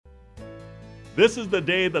This is the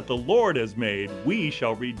day that the Lord has made. We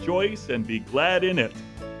shall rejoice and be glad in it.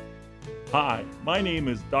 Hi, my name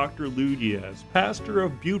is Dr. Lou Diaz, pastor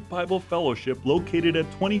of Butte Bible Fellowship located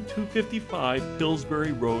at 2255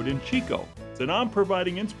 Pillsbury Road in Chico. And I'm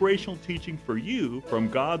providing inspirational teaching for you from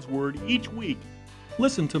God's Word each week.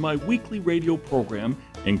 Listen to my weekly radio program,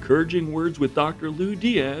 Encouraging Words with Dr. Lou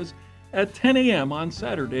Diaz, at 10 a.m. on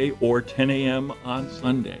Saturday or 10 a.m. on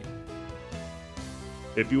Sunday.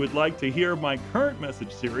 If you would like to hear my current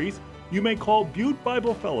message series, you may call Butte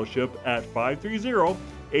Bible Fellowship at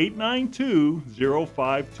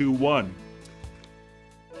 530-892-0521.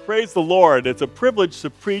 Praise the Lord. It's a privilege to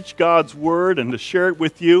preach God's Word and to share it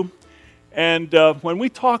with you. And when we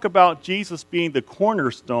talk about Jesus being the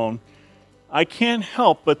cornerstone, I can't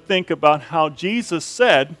help but think about how Jesus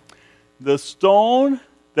said, the stone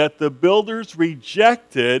that the builders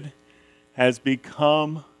rejected has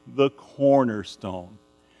become the cornerstone.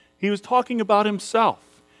 He was talking about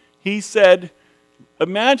himself. He said,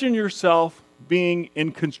 imagine yourself being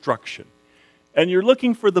in construction, and you're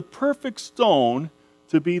looking for the perfect stone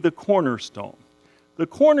to be the cornerstone. The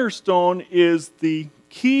cornerstone is the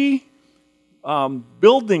key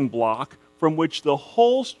building block from which the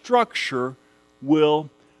whole structure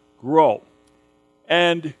will grow.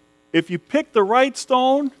 And if you pick the right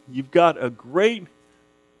stone, you've got a great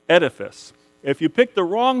edifice. If you pick the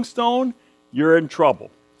wrong stone, you're in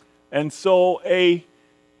trouble. And so a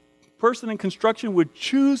person in construction would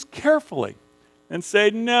choose carefully and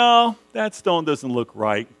say, no, that stone doesn't look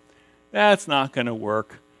right. That's not going to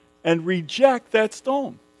work. And reject that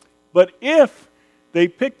stone. But if they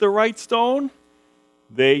pick the right stone,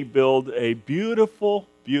 they build a beautiful,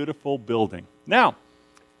 beautiful building. Now,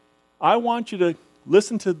 I want you to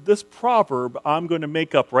listen to this proverb I'm going to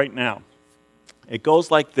make up right now. It goes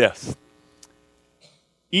like this.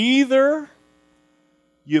 Either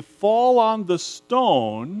you fall on the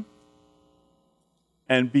stone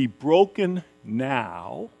and be broken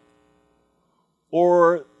now,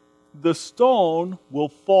 or the stone will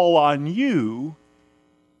fall on you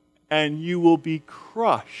and you will be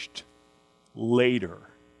crushed later.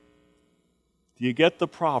 Do you get the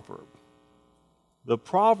proverb? The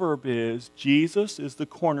proverb is, Jesus is the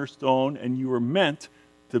cornerstone and you were meant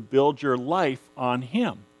to build your life on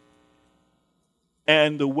Him.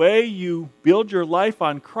 And the way you build your life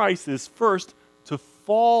on Christ is first to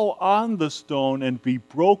fall on the stone and be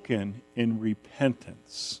broken in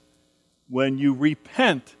repentance. When you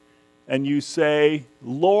repent and you say,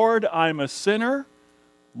 Lord, I'm a sinner.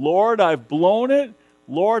 Lord, I've blown it.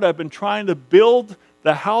 Lord, I've been trying to build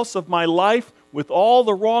the house of my life with all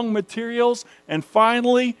the wrong materials, and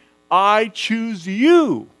finally, I choose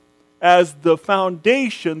you as the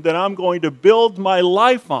foundation that I'm going to build my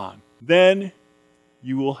life on. Then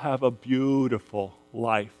you will have a beautiful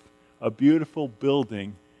life, a beautiful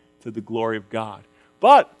building to the glory of God.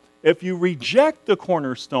 But if you reject the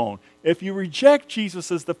cornerstone, if you reject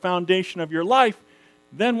Jesus as the foundation of your life,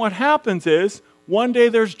 then what happens is one day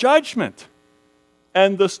there's judgment,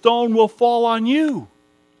 and the stone will fall on you,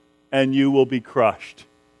 and you will be crushed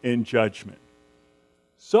in judgment.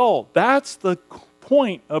 So that's the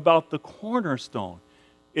point about the cornerstone.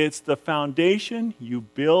 It's the foundation you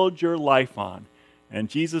build your life on. And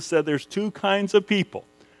Jesus said there's two kinds of people.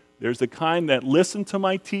 There's the kind that listen to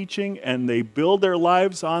my teaching and they build their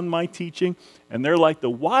lives on my teaching, and they're like the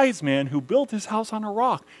wise man who built his house on a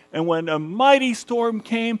rock. And when a mighty storm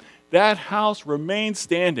came, that house remained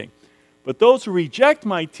standing. But those who reject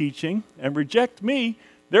my teaching and reject me,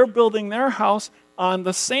 they're building their house on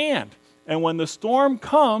the sand. And when the storm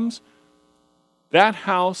comes, that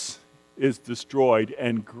house is destroyed,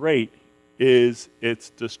 and great is its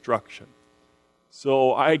destruction.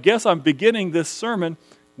 So I guess I'm beginning this sermon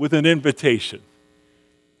with an invitation.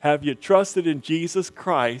 Have you trusted in Jesus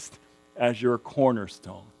Christ as your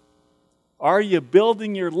cornerstone? Are you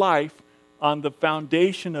building your life on the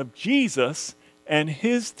foundation of Jesus and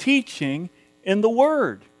His teaching in the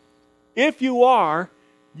Word? If you are,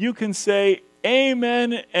 you can say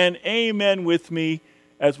amen and amen with me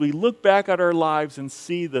as we look back at our lives and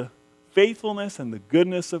see the faithfulness and the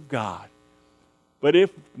goodness of God. But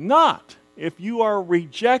if not, if you are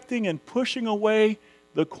rejecting and pushing away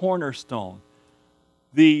the cornerstone,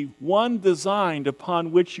 the one designed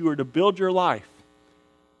upon which you are to build your life,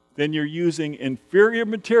 then you're using inferior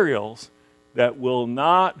materials that will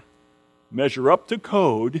not measure up to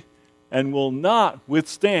code and will not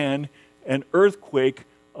withstand an earthquake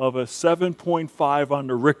of a 7.5 on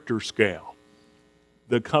the Richter scale,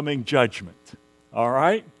 the coming judgment. All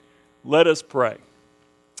right? Let us pray.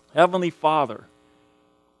 Heavenly Father,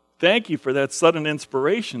 thank you for that sudden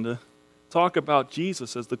inspiration to talk about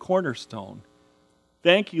Jesus as the cornerstone.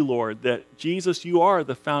 Thank you, Lord, that Jesus, you are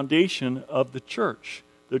the foundation of the church.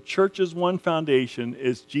 The church's one foundation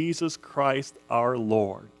is Jesus Christ our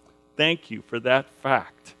Lord. Thank you for that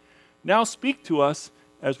fact. Now speak to us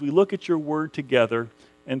as we look at your word together,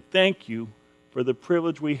 and thank you for the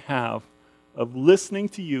privilege we have of listening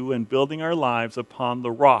to you and building our lives upon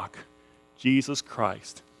the rock, Jesus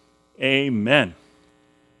Christ. Amen.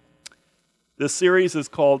 This series is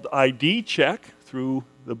called ID Check through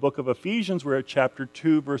the book of Ephesians. We're at chapter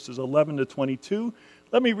 2, verses 11 to 22.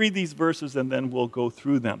 Let me read these verses and then we'll go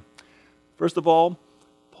through them. First of all,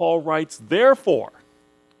 Paul writes, "Therefore,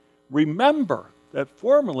 remember that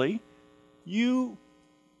formerly you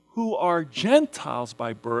who are Gentiles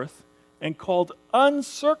by birth and called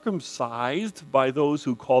uncircumcised by those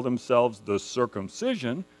who call themselves the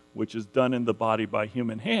circumcision, which is done in the body by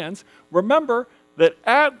human hands, remember that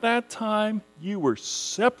at that time you were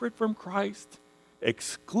separate from Christ,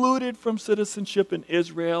 excluded from citizenship in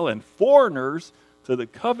Israel, and foreigners to the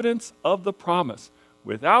covenants of the promise,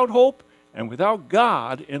 without hope and without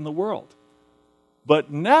God in the world.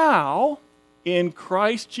 But now, in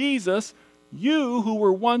Christ Jesus, you who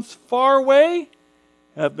were once far away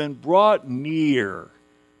have been brought near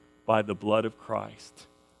by the blood of Christ.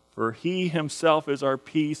 For he himself is our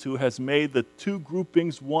peace, who has made the two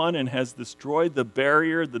groupings one and has destroyed the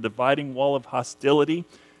barrier, the dividing wall of hostility,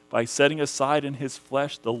 by setting aside in his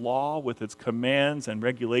flesh the law with its commands and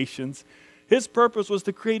regulations. His purpose was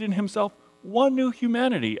to create in himself one new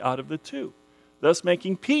humanity out of the two, thus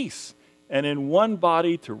making peace, and in one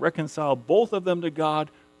body to reconcile both of them to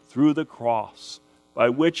God through the cross, by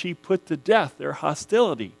which he put to death their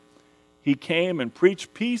hostility. He came and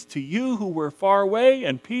preached peace to you who were far away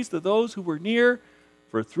and peace to those who were near,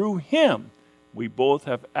 for through him we both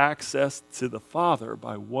have access to the Father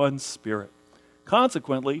by one Spirit.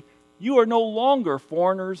 Consequently, you are no longer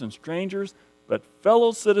foreigners and strangers, but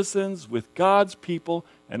fellow citizens with God's people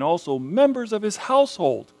and also members of his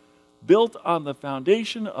household, built on the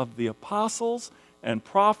foundation of the apostles and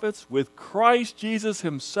prophets, with Christ Jesus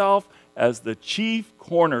himself as the chief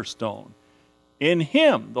cornerstone. In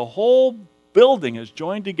him, the whole building is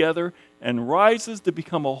joined together and rises to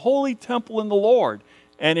become a holy temple in the Lord.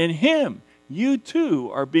 And in him, you too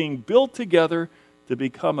are being built together to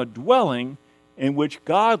become a dwelling in which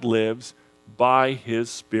God lives by his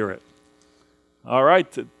Spirit." All right,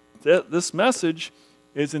 this message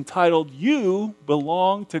is entitled, "You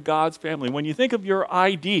Belong to God's Family." When you think of your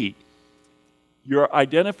ID, your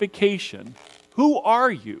identification, who are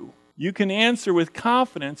you? You can answer with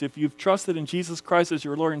confidence if you've trusted in Jesus Christ as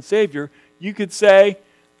your Lord and Savior. You could say,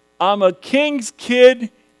 "I'm a king's kid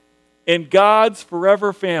in God's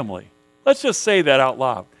forever family." Let's just say that out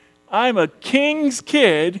loud. I'm a king's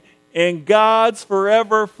kid in God's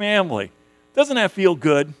forever family. Doesn't that feel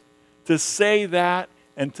good to say that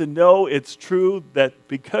and to know it's true, that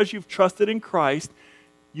because you've trusted in Christ,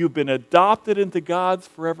 you've been adopted into God's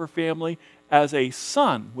forever family as a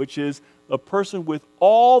son, which is a person with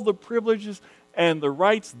all the privileges and the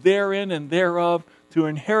rights therein and thereof to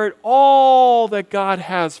inherit all that God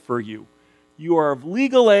has for you. You are of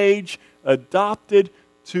legal age, adopted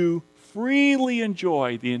to freely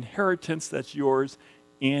enjoy the inheritance that's yours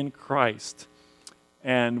in Christ.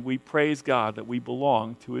 And we praise God that we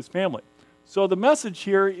belong to his family. So the message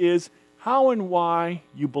here is how and why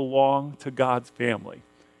you belong to God's family.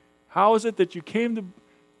 How is it that you came to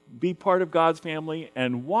be part of God's family,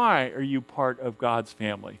 and why are you part of God's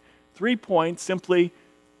family? 3 points. Simply,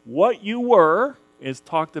 what you were is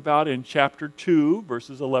talked about in chapter 2,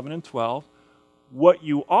 verses 11 and 12. What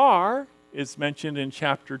you are is mentioned in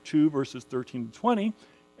chapter 2, verses 13 to 20.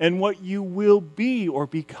 And what you will be or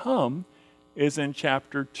become is in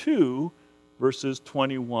chapter 2, verses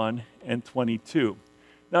 21 and 22.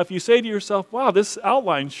 Now, if you say to yourself, "Wow, this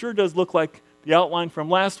outline sure does look like the outline from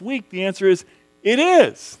last week," the answer is, it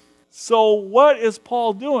is. So what is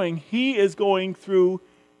Paul doing? He is going through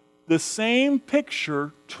the same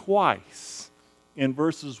picture twice. In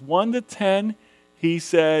verses 1 to 10, he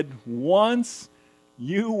said, "Once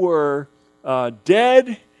you were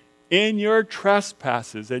dead in your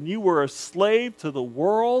trespasses, and you were a slave to the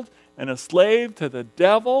world and a slave to the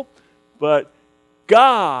devil, but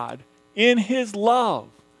God, in his love,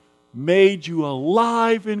 made you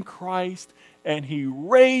alive in Christ, and he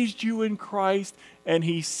raised you in Christ, and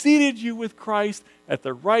he seated you with Christ at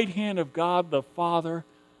the right hand of God the Father,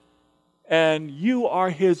 and you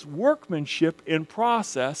are his workmanship in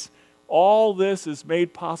process. All this is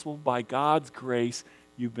made possible by God's grace.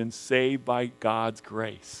 You've been saved by God's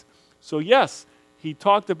grace." So yes, he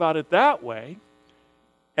talked about it that way,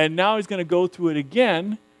 and now he's going to go through it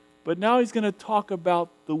again, but now he's going to talk about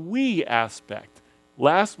the we aspect.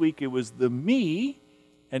 Last week it was the me,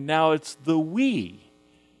 and now it's the we.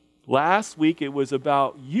 Last week it was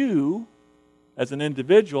about you as an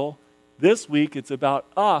individual. This week it's about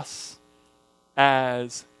us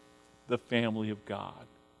as the family of God,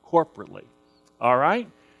 corporately. All right?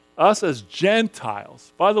 Us as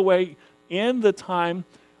Gentiles. By the way, in the time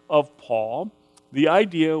of Paul, the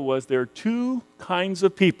idea was there are two kinds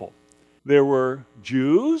of people. There were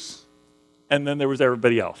Jews, and then there was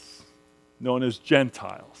everybody else, known as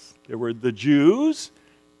Gentiles. There were the Jews,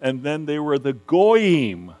 and then there were the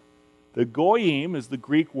Goyim. The Goyim is the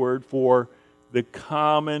Greek word for the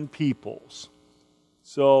common peoples.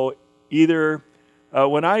 So either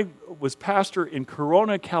when I was pastor in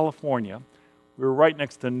Corona, California, we were right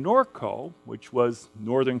next to Norco, which was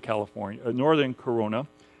Northern California, Northern Corona.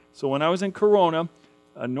 So when I was in Corona,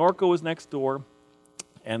 Norco was next door,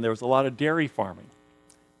 and there was a lot of dairy farming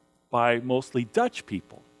by mostly Dutch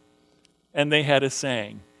people. And they had a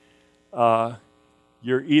saying,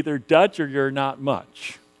 you're either Dutch or you're not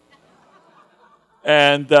much.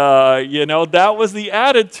 And, that was the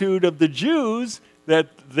attitude of the Jews, that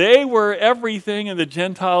they were everything and the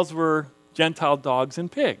Gentiles were Gentile dogs and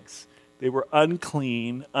pigs. They were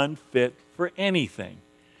unclean, unfit for anything.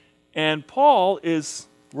 And Paul is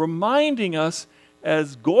reminding us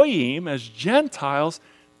as Goyim, as Gentiles,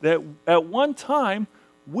 that at one time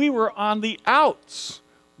we were on the outs.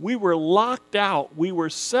 We were locked out. We were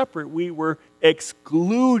separate. We were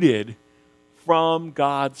excluded from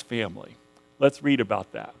God's family. Let's read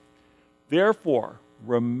about that. Therefore,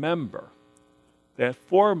 remember that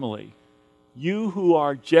formerly you who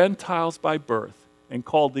are Gentiles by birth and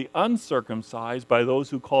called the uncircumcised by those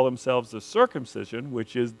who call themselves the circumcision,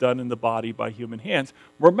 which is done in the body by human hands,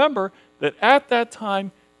 remember that at that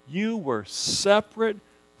time you were separate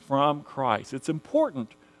from Christ. It's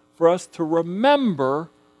important for us to remember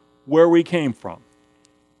where we came from,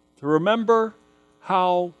 to remember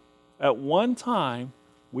how at one time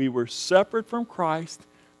we were separate from Christ,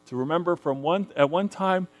 to remember at one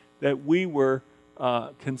time that we were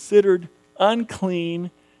considered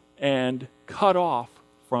unclean and cut off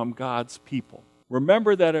from God's people.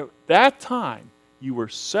 Remember that at that time you were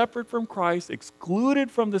separate from Christ,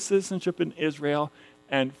 excluded from the citizenship in Israel,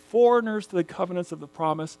 and foreigners to the covenants of the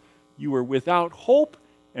promise. You were without hope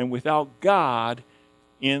and without God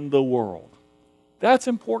in the world. That's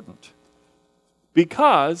important.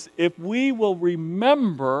 Because if we will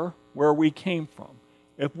remember where we came from,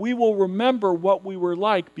 if we will remember what we were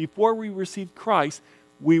like before we received Christ,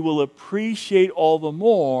 we will appreciate all the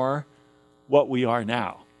more what we are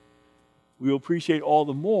now. We will appreciate all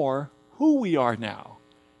the more who we are now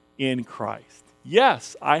in Christ.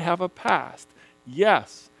 Yes, I have a past.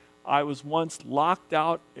 Yes, I was once locked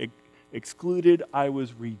out, excluded. I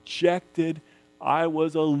was rejected. I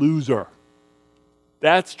was a loser.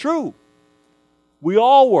 That's true. We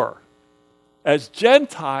all were. As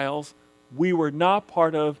Gentiles, we were not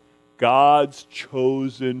part of God's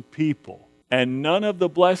chosen people. And none of the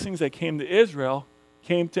blessings that came to Israel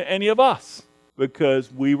came to any of us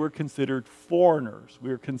because we were considered foreigners. We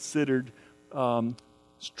were considered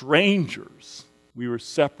strangers. We were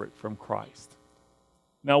separate from Christ.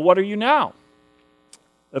 Now, what are you now?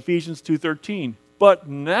 Ephesians 2:13. But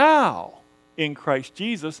now, in Christ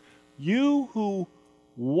Jesus, you who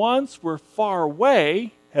once were far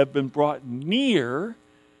away have been brought near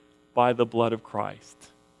by the blood of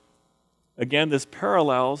Christ. Again, this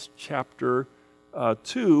parallels chapter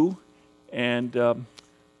 2 and the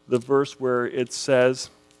verse where it says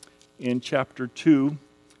in chapter 2,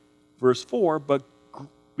 verse 4, but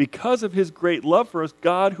because of his great love for us,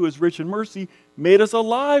 God, who is rich in mercy, made us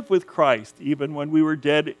alive with Christ, even when we were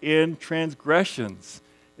dead in transgressions.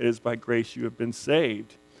 It is by grace you have been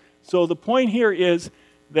saved. So the point here is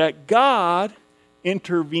that God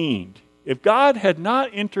intervened. If God had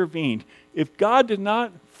not intervened, if God did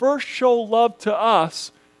not first show love to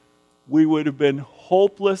us, we would have been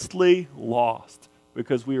hopelessly lost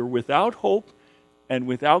because we were without hope and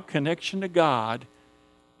without connection to God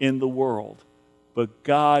in the world. But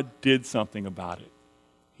God did something about it.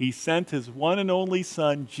 He sent his one and only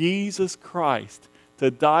Son, Jesus Christ, to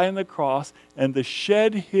die on the cross and to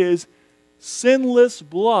shed his sinless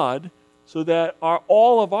blood so that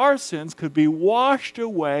all of our sins could be washed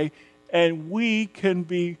away and we can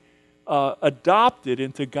be adopted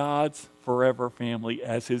into God's forever family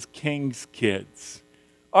as his king's kids.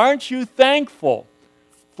 Aren't you thankful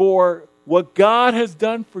for what God has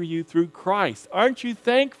done for you through Christ? Aren't you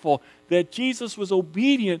thankful that Jesus was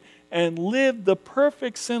obedient and lived the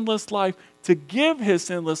perfect sinless life to give his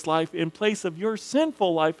sinless life in place of your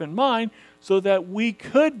sinful life and mine so that we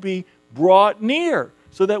could be brought near,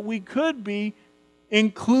 so that we could be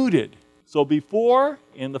included. So before,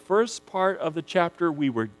 in the first part of the chapter, we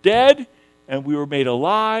were dead and we were made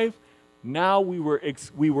alive. Now we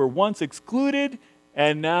were once excluded,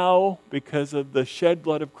 and now, because of the shed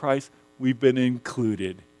blood of Christ, we've been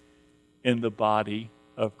included in the body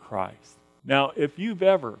of Christ. Now, if you've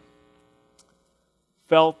ever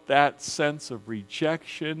felt that sense of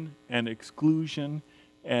rejection and exclusion,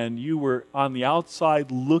 and you were on the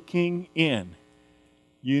outside looking in,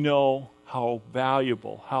 you know how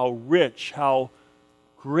valuable, how rich, how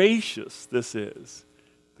gracious this is,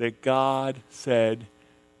 that God said,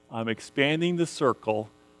 I'm expanding the circle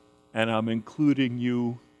and I'm including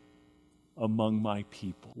you among my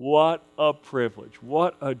people. What a privilege,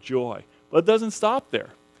 what a joy. But it doesn't stop there,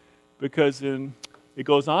 because it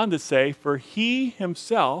goes on to say, for he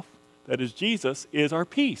himself, that is Jesus, is our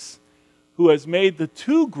peace, who has made the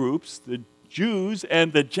two groups, the Jews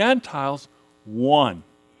and the Gentiles, one.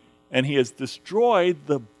 And he has destroyed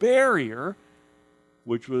the barrier,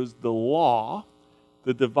 which was the law,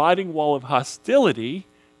 the dividing wall of hostility,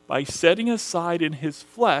 by setting aside in his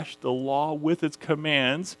flesh the law with its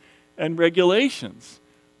commands and regulations.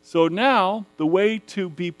 So now, the way to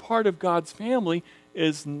be part of God's family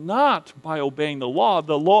is not by obeying the law.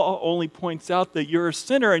 The law only points out that you're a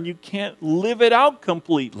sinner and you can't live it out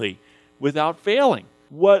completely without failing.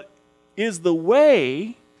 What is the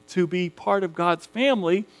way to be part of God's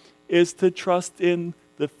family is to trust in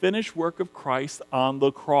the finished work of Christ on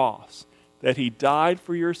the cross, that he died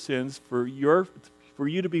for your sins, for you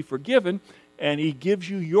to be forgiven, and he gives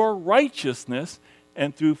you your righteousness,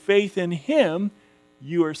 and through faith in him,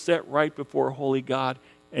 you are set right before holy God,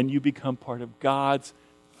 and you become part of God's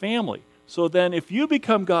family. So then if you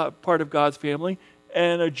become part of God's family,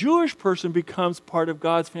 and a Jewish person becomes part of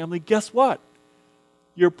God's family, guess what?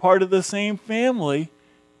 You're part of the same family,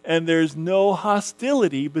 and there's no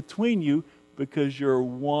hostility between you because you're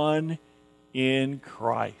one in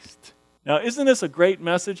Christ. Now, isn't this a great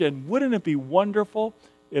message? And wouldn't it be wonderful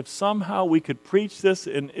if somehow we could preach this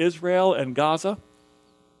in Israel and Gaza?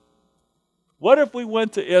 What if we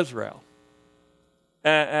went to Israel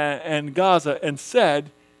and Gaza and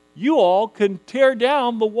said, you all can tear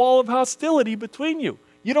down the wall of hostility between you.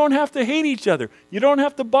 You don't have to hate each other. You don't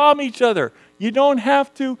have to bomb each other. You don't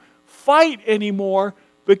have to fight anymore,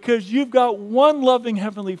 because you've got one loving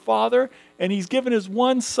Heavenly Father, and he's given his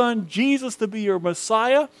one Son, Jesus, to be your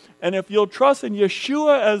Messiah. And if you'll trust in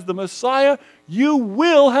Yeshua as the Messiah, you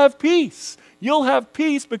will have peace. You'll have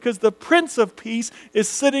peace because the Prince of Peace is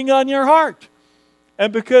sitting on your heart.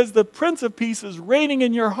 And because the Prince of Peace is reigning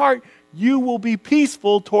in your heart, you will be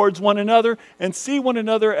peaceful towards one another and see one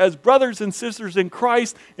another as brothers and sisters in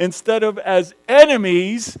Christ instead of as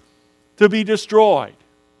enemies to be destroyed.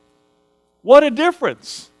 What a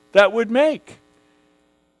difference that would make.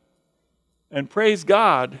 And praise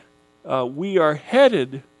God, we are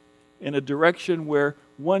headed in a direction where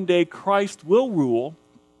one day Christ will rule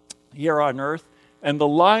here on earth, and the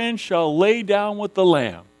lion shall lay down with the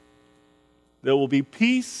lamb. There will be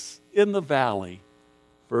peace in the valley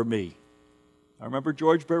for me. I remember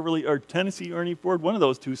George Beverly or Tennessee Ernie Ford, one of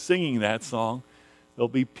those two, singing that song. There'll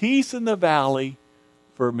be peace in the valley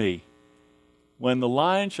for me. When the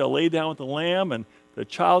lion shall lay down with the lamb, and the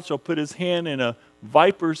child shall put his hand in a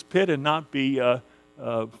viper's pit and not be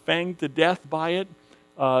fanged to death by it,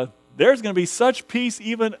 there's going to be such peace,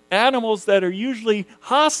 even animals that are usually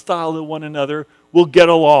hostile to one another will get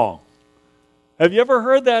along. Have you ever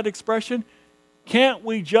heard that expression? Can't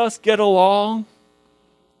we just get along?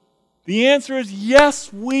 The answer is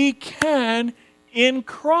yes, we can in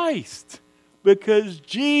Christ, because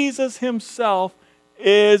Jesus himself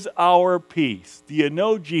is our peace. Do you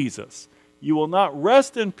know Jesus? You will not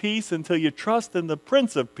rest in peace until you trust in the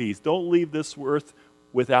Prince of Peace. Don't leave this earth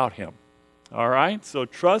without him. All right? So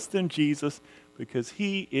trust in Jesus because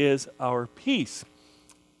he is our peace.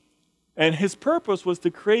 And his purpose was to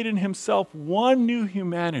create in himself one new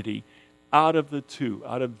humanity out of the two.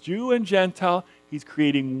 Out of Jew and Gentile, he's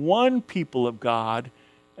creating one people of God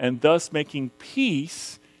and thus making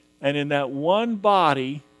peace. And in that one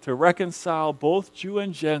body, to reconcile both Jew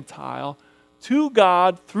and Gentile to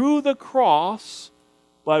God through the cross,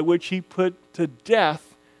 by which he put to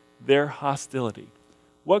death their hostility.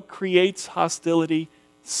 What creates hostility?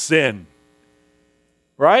 Sin.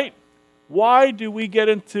 Right? Why do we get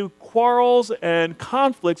into quarrels and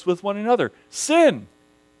conflicts with one another? Sin.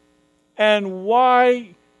 And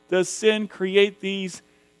why does sin create these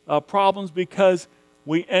problems? Because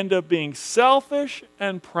we end up being selfish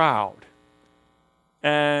and proud.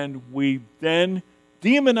 And we then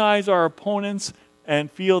demonize our opponents and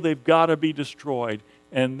feel they've got to be destroyed.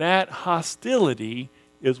 And that hostility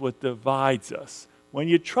is what divides us. when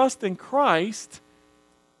you trust in Christ,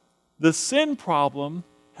 the sin problem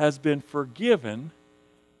has been forgiven,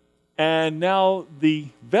 and now the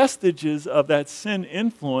vestiges of that sin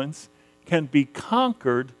influence can be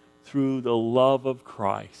conquered through the love of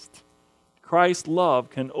Christ. Christ's love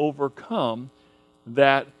can overcome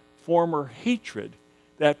that former hatred,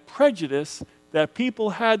 that prejudice that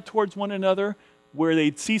people had towards one another, where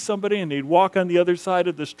they'd see somebody and they'd walk on the other side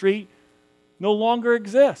of the street, no longer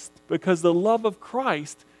exist, because the love of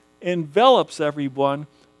Christ envelops everyone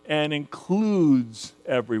and includes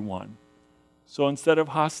everyone. So instead of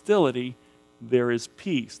hostility, there is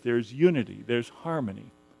peace, there's unity, there's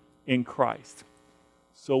harmony in Christ.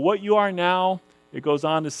 So what you are now, it goes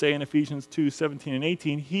on to say in Ephesians 2:17 and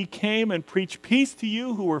 18, He came and preached peace to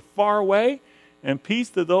you who were far away, and peace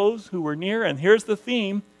to those who were near. And here's the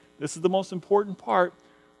theme. This is the most important part.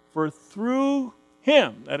 For through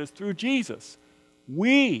Him, that is through Jesus,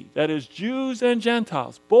 we, that is Jews and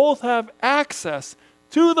Gentiles, both have access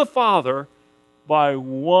to the Father by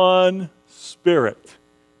one Spirit.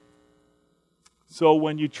 So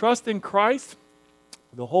when you trust in Christ,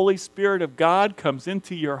 the Holy Spirit of God comes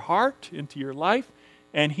into your heart, into your life,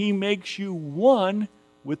 and He makes you one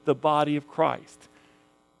with the body of Christ.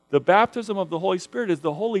 The baptism of the Holy Spirit is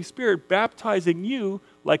the Holy Spirit baptizing you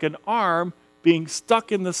like an arm being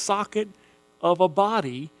stuck in the socket of a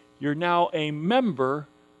body. You're now a member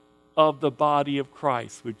of the body of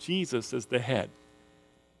Christ, with Jesus as the head.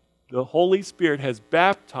 The Holy Spirit has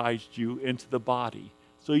baptized you into the body.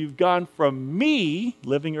 So you've gone from me,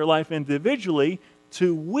 living your life individually,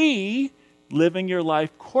 to we, living your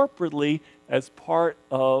life corporately as part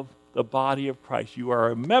of the body of Christ. You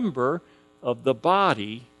are a member of the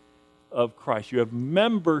body of Christ. You have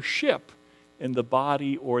membership in the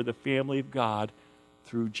body or the family of God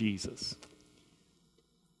through Jesus.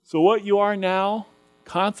 So what you are now,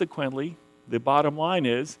 consequently, the bottom line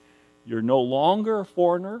is, you're no longer a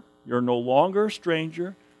foreigner, you're no longer a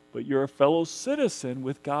stranger, but you're a fellow citizen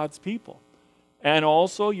with God's people. And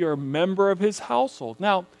also, you're a member of His household.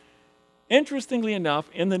 Now, interestingly enough,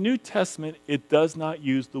 in the New Testament, it does not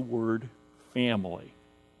use the word family.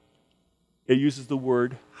 It uses the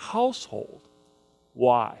word household.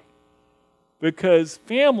 Why? Because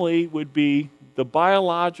family would be the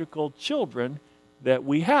biological children that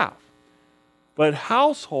we have. But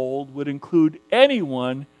household would include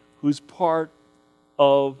anyone who's part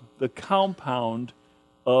of the compound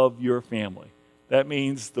of your family. That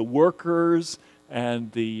means the workers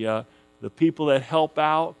and the people that help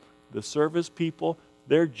out, the service people,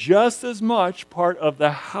 they're just as much part of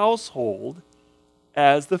the household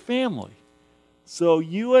as the family. So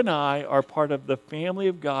you and I are part of the family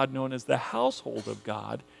of God, known as the household of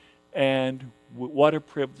God, and what a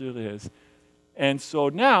privilege it is. And so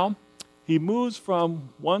now he moves from,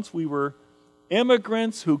 once we were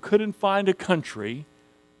immigrants who couldn't find a country,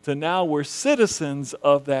 to now we're citizens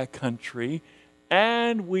of that country,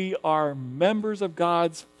 and we are members of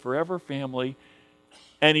God's forever family.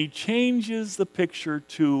 And he changes the picture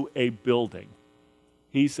to a building.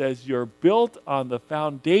 He says, you're built on the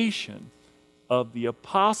foundation of the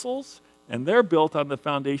apostles, and they're built on the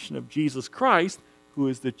foundation of Jesus Christ, who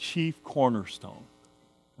is the chief cornerstone.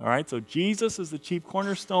 All right, so Jesus is the chief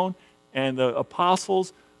cornerstone, and the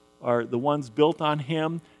apostles are the ones built on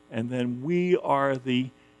Him, and then we are the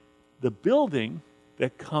building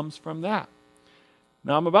that comes from that.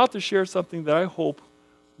 Now, I'm about to share something that I hope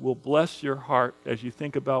will bless your heart as you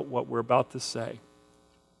think about what we're about to say.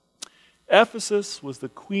 Ephesus was the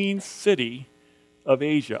queen city of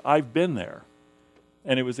Asia. I've been there.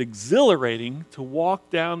 And it was exhilarating to walk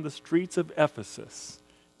down the streets of Ephesus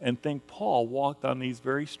and think Paul walked on these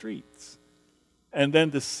very streets. And then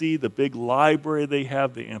to see the big library they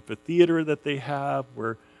have, the amphitheater that they have,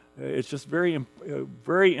 where it's just very,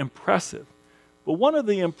 very impressive. But one of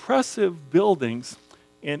the impressive buildings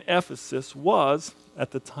in Ephesus was, at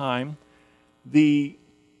the time, the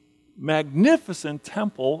magnificent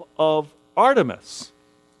temple of Artemis,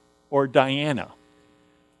 or Diana.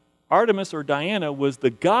 Artemis, or Diana, was the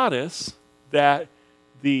goddess that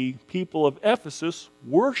the people of Ephesus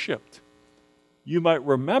worshipped. You might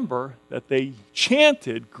remember that they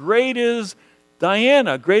chanted, "Great is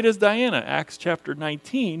Diana, great is Diana," Acts chapter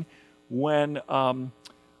 19, when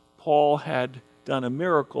Paul had done a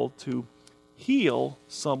miracle to heal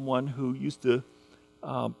someone who used to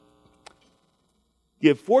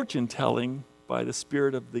give fortune telling by the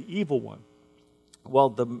spirit of the evil one. Well,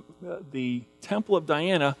 the temple of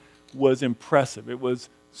Diana was impressive. It was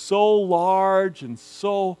so large and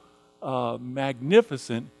so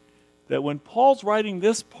magnificent that when Paul's writing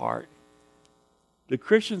this part, the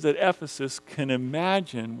Christians at Ephesus can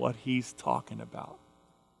imagine what he's talking about.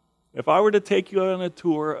 If I were to take you on a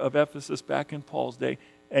tour of Ephesus back in Paul's day,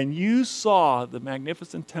 and you saw the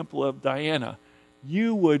magnificent temple of Diana,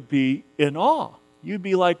 you would be in awe. You'd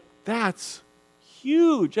be like, that's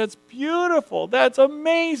huge, that's beautiful, that's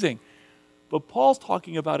amazing. But Paul's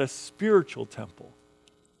talking about a spiritual temple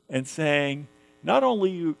and saying, not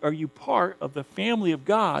only are you part of the family of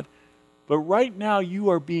God, but right now you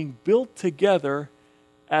are being built together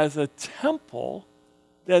as a temple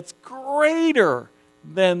that's greater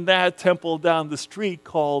than that temple down the street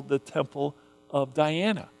called the Temple of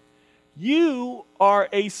Diana. You are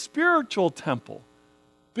a spiritual temple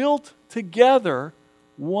built together,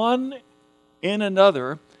 one in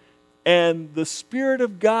another, and the Spirit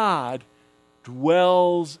of God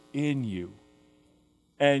dwells in you.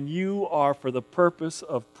 And you are for the purpose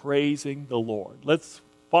of praising the Lord. Let's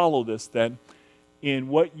follow this then in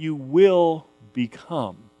what you will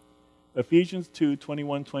become. Ephesians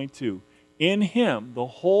 2:21-22. In him, the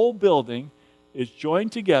whole building is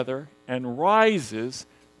joined together and rises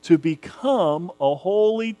to become a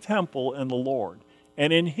holy temple in the Lord.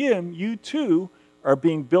 And in him, you too are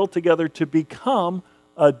being built together to become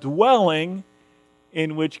a dwelling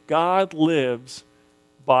in which God lives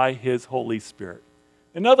by his Holy Spirit.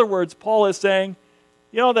 In other words, Paul is saying,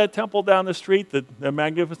 you know that temple down the street, the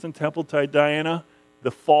magnificent temple to Diana,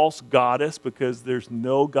 the false goddess, because there's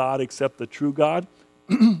no God except the true God?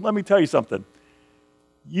 Let me tell you something.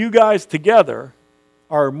 You guys together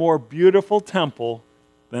are a more beautiful temple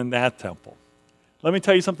than that temple. Let me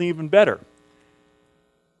tell you something even better.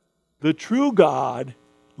 The true God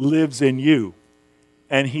lives in you,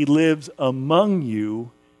 and he lives among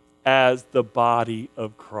you as the body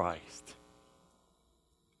of Christ.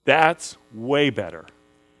 That's way better.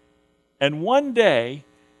 And one day,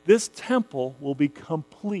 this temple will be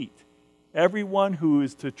complete. Everyone who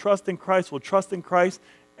is to trust in Christ will trust in Christ,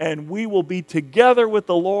 and we will be together with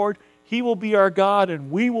the Lord. He will be our God, and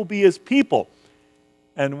we will be his people.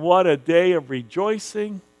 And what a day of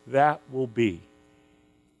rejoicing that will be.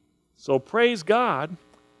 So praise God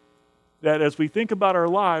that as we think about our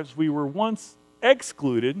lives, we were once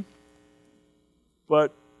excluded,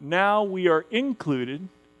 but now we are included,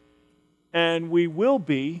 and we will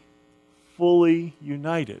be fully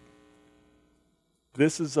united.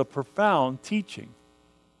 This is a profound teaching,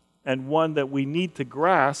 and one that we need to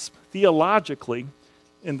grasp theologically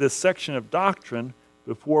in this section of doctrine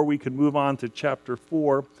before we can move on to chapter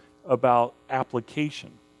 4 about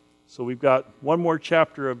application. So we've got one more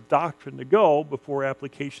chapter of doctrine to go before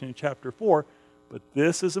application in chapter 4, but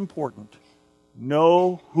this is important.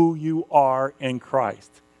 Know who you are in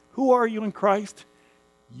Christ. Who are you in Christ?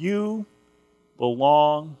 You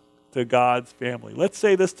belong to God's family. Let's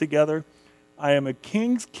say this together. I am a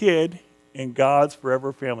king's kid in God's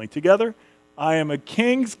forever family. Together, I am a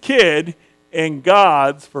king's kid in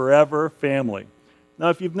God's forever family. Now,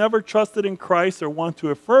 if you've never trusted in Christ or want to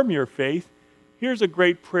affirm your faith, here's a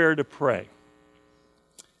great prayer to pray.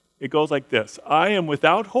 It goes like this. I am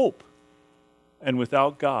without hope and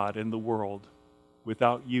without God in the world,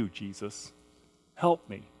 without you, Jesus. Help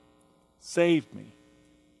me. Save me.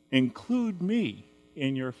 Include me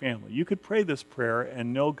in your family. You could pray this prayer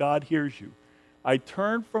and know God hears you. I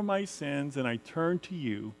turn from my sins and I turn to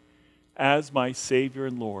you as my Savior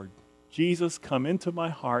and Lord. Jesus, come into my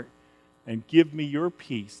heart and give me your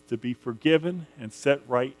peace to be forgiven and set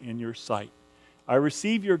right in your sight. I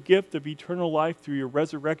receive your gift of eternal life through your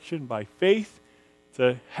resurrection by faith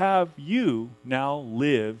to have you now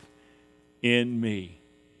live in me.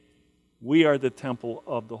 We are the temple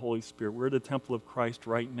of the Holy Spirit. We're the temple of Christ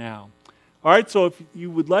right now. All right, so if you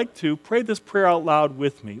would like to, pray this prayer out loud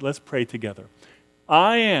with me. Let's pray together.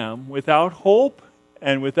 I am without hope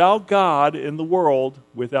and without God in the world,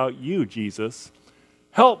 without you, Jesus.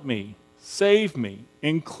 Help me, save me,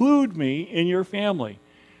 include me in your family.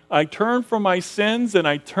 I turn from my sins and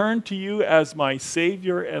I turn to you as my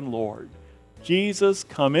Savior and Lord. Jesus,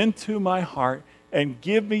 come into my heart and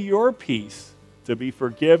give me your peace to be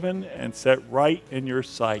forgiven and set right in your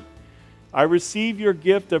sight. I receive your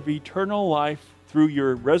gift of eternal life through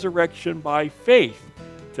your resurrection by faith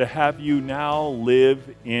to have you now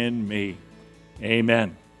live in me.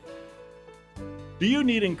 Amen. Do you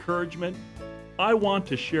need encouragement? I want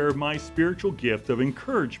to share my spiritual gift of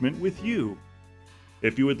encouragement with you.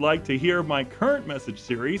 If you would like to hear my current message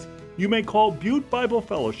series, you may call Butte Bible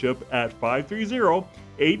Fellowship at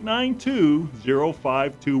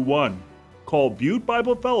 530-892-0521. Call Butte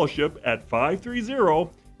Bible Fellowship at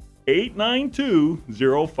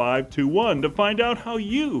 530-892-0521 to find out how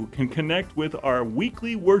you can connect with our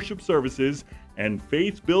weekly worship services and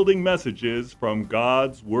faith-building messages from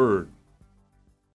God's Word.